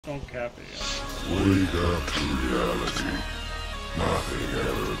Don't cap it yet. Wake up to reality. Nothing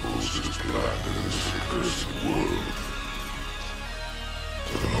ever goes as planned in this accursed world.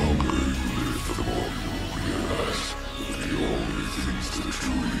 The longer you live, the more you will realize that the only things that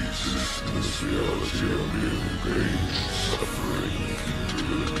truly exist in this reality are merely pain, suffering, and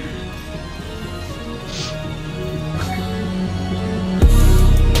futility.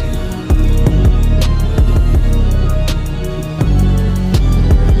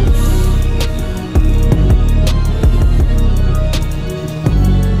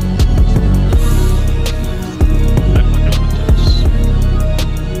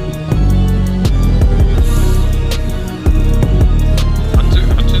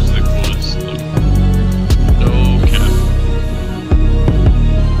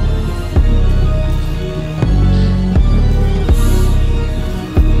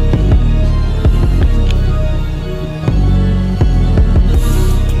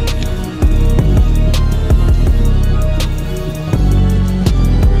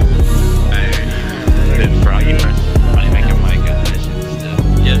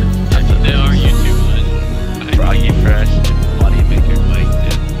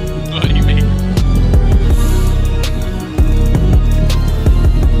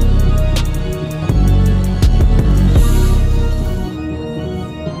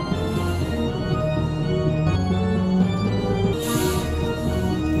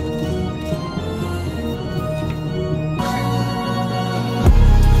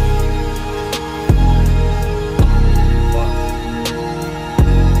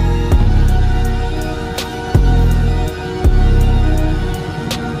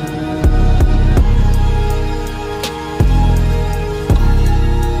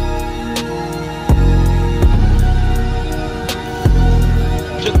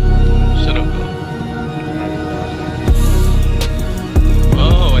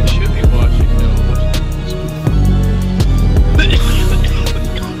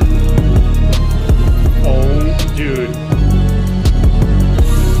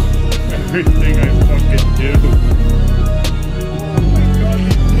 Everything I fucking do. Oh my god,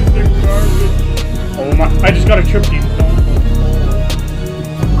 these kids are garbage. Oh my, I just got a trip team.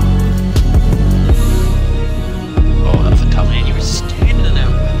 Oh, that's a tough man. You were standing in that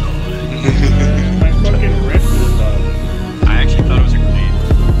window. My fucking wrist was up. I actually thought it was a grenade.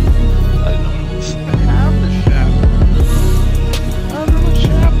 I didn't know what it was. I have the chaperone. I don't have a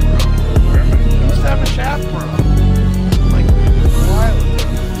chaperone. Where am I? I used to have a chaperone. Like, a while ago.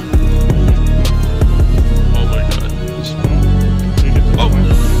 Oh my god. Oh.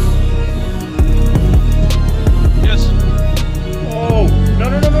 Yes. Oh, no,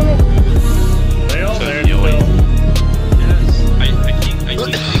 no, no, no, no. They all So, there yeah, wait. still. Yes. I keep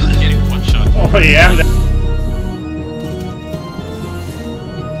getting one shot. Oh yeah.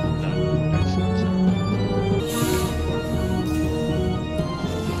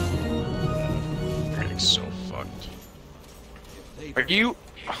 We're getting so fucked. Are you?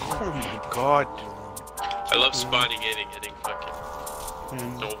 Oh my god. I love spawning in and getting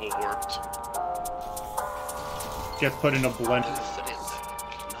fucking double warped. Just put in a blend.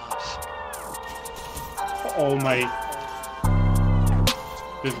 Oh my.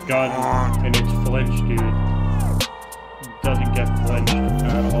 This gun and its flinch, dude. Doesn't get flinched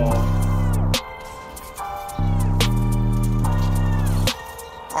at all.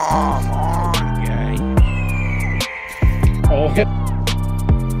 Come on, guy. Oh.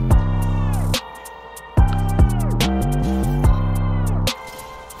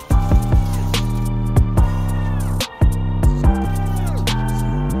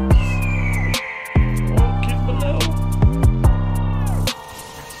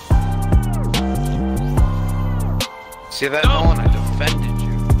 See that, Nolan? I defended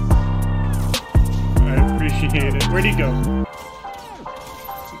you. I appreciate it. Where'd he go?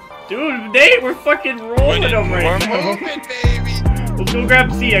 Dude, Nate, we're fucking rolling him right now. Moving, baby. Let's go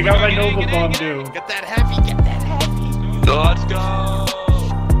grab C. I got my Nova Bomb too. Get that heavy, get that heavy. Let's go.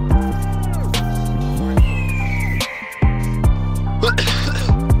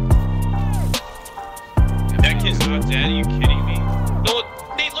 That kid's not dead. Are you kidding me? No,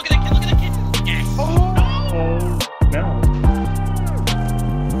 Nate, look at that kid. Look at that kid. Yes. Oh no.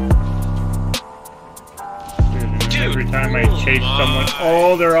 Dude, every time I chase someone,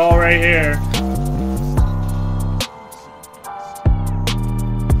 oh, they're all right here.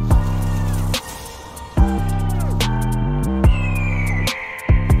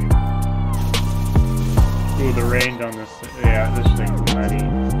 Ooh, the range on this, yeah, this thing's nutty.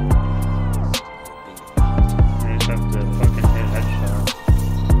 I just have to fucking hit headshots.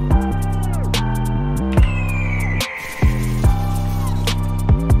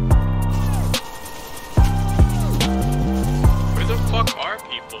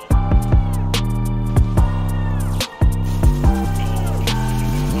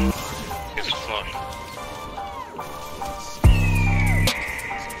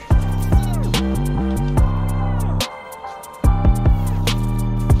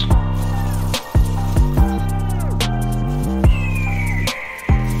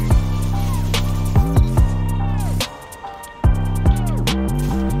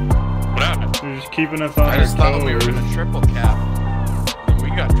 keeping us on I our just thought we were toes. gonna triple cap. And we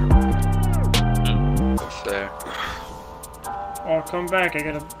got triple cap. What's there? Oh, come back. I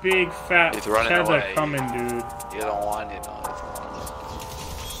got a big fat He's running tether away. coming, dude. You don't want it, no.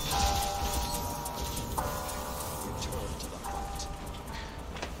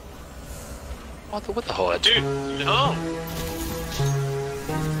 What the hell? Dude, no!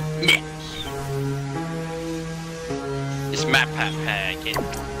 It's my packet.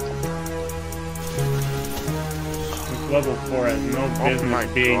 This level 4 has no business my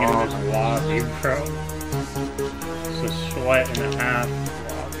being God. in this lobby, bro. It's a sweat and a half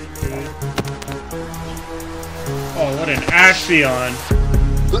lobby, dude. Oh, what an Axion!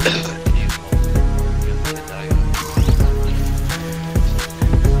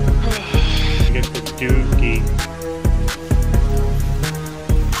 Get the dookie.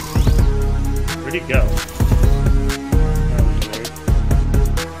 Where'd he go? That was weird.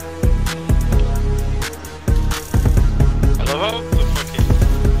 I love how the fucking...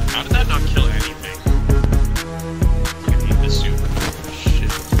 How did that not kill anything? Fucking eat the soup.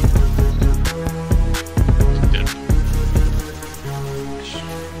 Shit. Dead.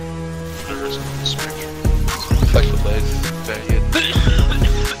 There's a spectrum. Flex the blades. Very good.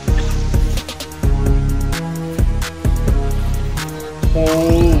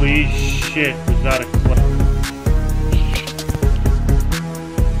 Holy shit, was that a clip?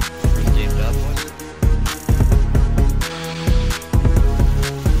 First game done, boys.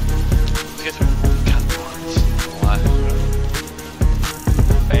 Let's get some cut ones. What?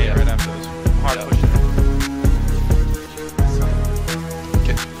 Hey, right after this. Hard Yeah. pushing.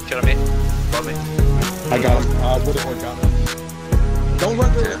 Get on me. Above me. I got him. Wouldn't work out. Don't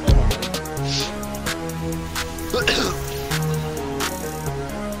run through it.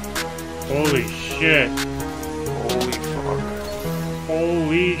 Holy shit. Holy fuck.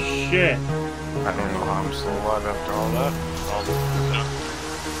 Holy shit. I don't know how I'm still alive after all that.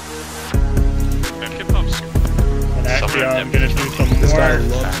 That kid pops soup. And actually, I'm gonna do some This guy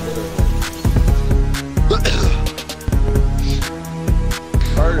more. loves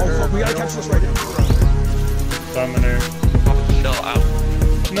Oh fuck, we gotta catch this right now. Summoner. Chill out.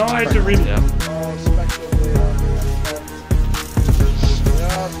 No, I had to read. Yeah.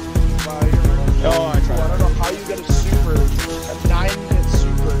 Oh, I tried. I don't know how you get a super, a 9-minute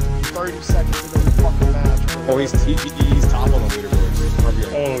super, 30 seconds into the fucking match. Oh, he's top on the leaderboards.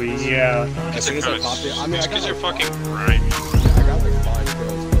 Oh, yeah. As soon as I popped it, I mean, I Because got, you're like, fucking grimy. I got like 5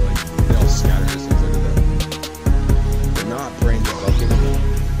 kills, but like, they all scattered as soon as I did that. They're not brain dead, I'll give them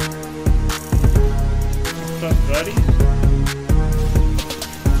What's up, buddy?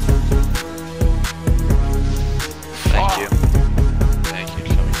 Thank you. Thank you,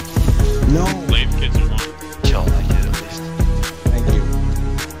 Chubby. that. No! Lame kids are long. Chill like it at least. Thank you.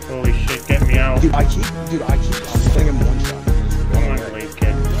 Holy shit, get me out. Dude, I keep putting him one shot. Come on, late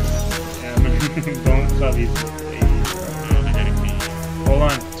kid. Don't sub these. Oh, they're getting me. Hold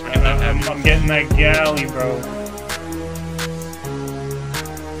on. I'm getting that galley, bro.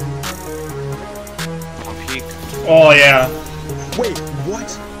 On peak. Oh, yeah. Wait, what?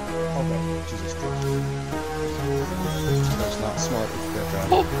 Okay, Jesus Christ. That's not smart.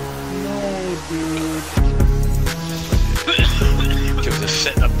 No, dude. He was just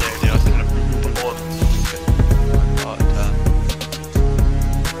sitting up there, dude. I was gonna pull him. Oh,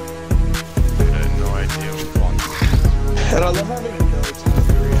 I had no idea what was on. And I love having no time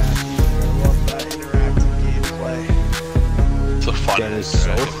to react. I love that interactive gameplay. it's so fun. Game is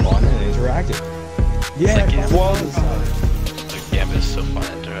so fun and interactive. Yeah, Like, it was. The game is so fun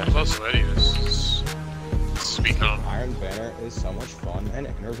and I'm interactive. also ready. This is become. Iron Banner is so much fun and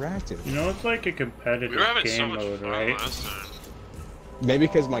interactive. You know, it's like a We competitive were having so game much mode, fun right? last time. Maybe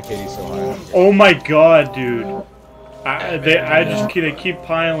because my KD's so high. Oh my god, dude. They keep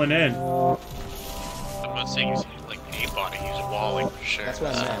piling in. I'm not saying he's like aimbotting, he's walling for sure. That's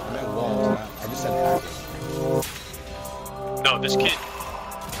what I meant. I meant walls. I just said hacking. No, this kid,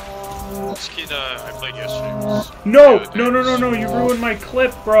 I played yesterday. No, you ruined my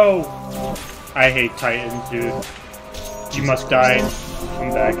clip, bro. I hate Titans, dude. You must die.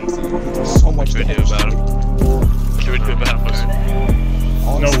 I'm back. So much What do we do damage. about him? What do we do about him?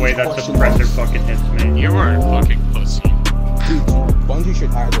 No way that suppressor fucking hits me. You were a fucking pussy. Dude, Bungie should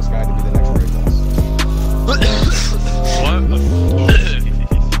hire this guy to be the next Raid Boss. What?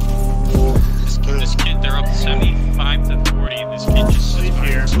 This kid, they're up 75 to 40, and this kid just sits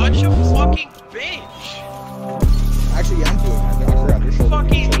here. Such a fucking bitch! Actually, yeah, I'm doing that. I forgot your shoulder.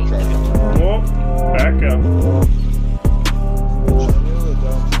 Fucking- Whoa, back up.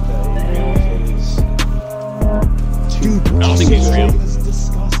 Dude, I don't think he's real. That's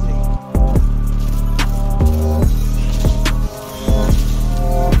disgusting.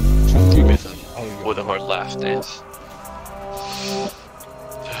 this.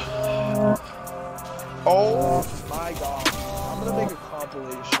 Oh my god. I'm gonna make a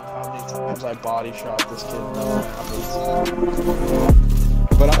compilation of how many times I body shot this kid.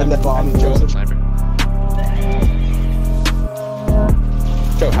 But I'm the body Joe.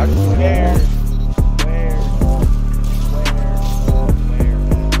 Joe, how did you Where?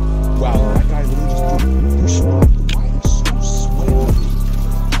 Wow, that guy literally just threw smoke. Why is so sweaty?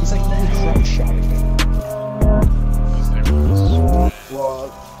 He's like crowd shotting me. Well,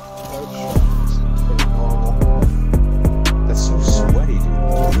 that's pretty normal. That's so sweaty,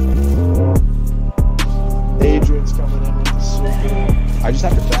 dude. Adrian's coming in with the super. I just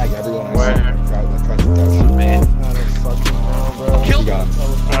have to bag everyone I Where? see. That tries to touch you. Man. I don't fucking know, bro. Killed got him. him.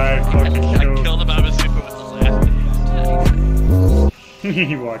 Alright, fucking I show. killed him out of his super with the last hit.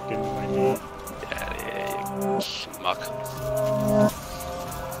 He walked into my knee. Yeah, you schmuck.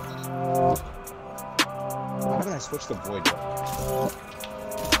 Why haven't I switched the void yet?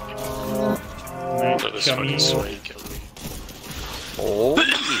 Nice Look at this chummy. fucking sweaty killed me. Oh,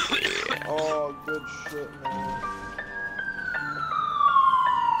 Oh, good shit, man.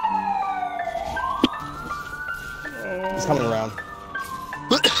 He's coming around.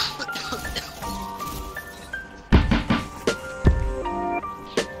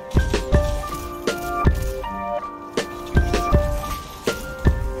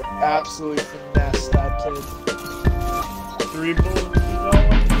 Absolutely finesse that kid. 3 bullets is all I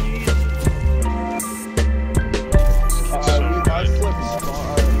need. I flipped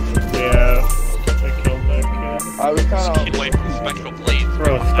smart. Yeah, I killed that kid. I was kind just keep of. away from the spectral blades.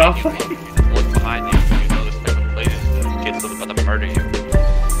 Bro, stop. Look behind you. You know the spectral blades. The kid's about to murder you.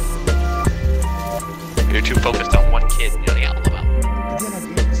 You're too focused on one kid and you're like, I'll about. But then I've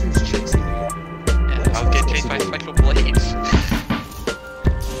been since chasing me. Yeah, I'll get chased by spectral blades.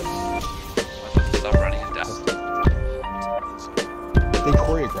 Stop running and death. They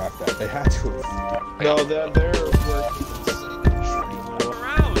choreographed that. They had to. No, they're working insane.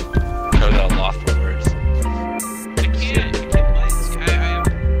 Around. Show that lost for words. I can't play this guy.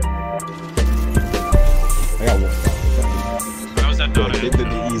 I got one. How was that not The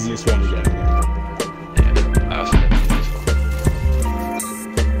easiest one to get. Yeah, I also got this one.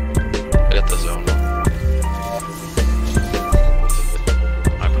 I got the zone.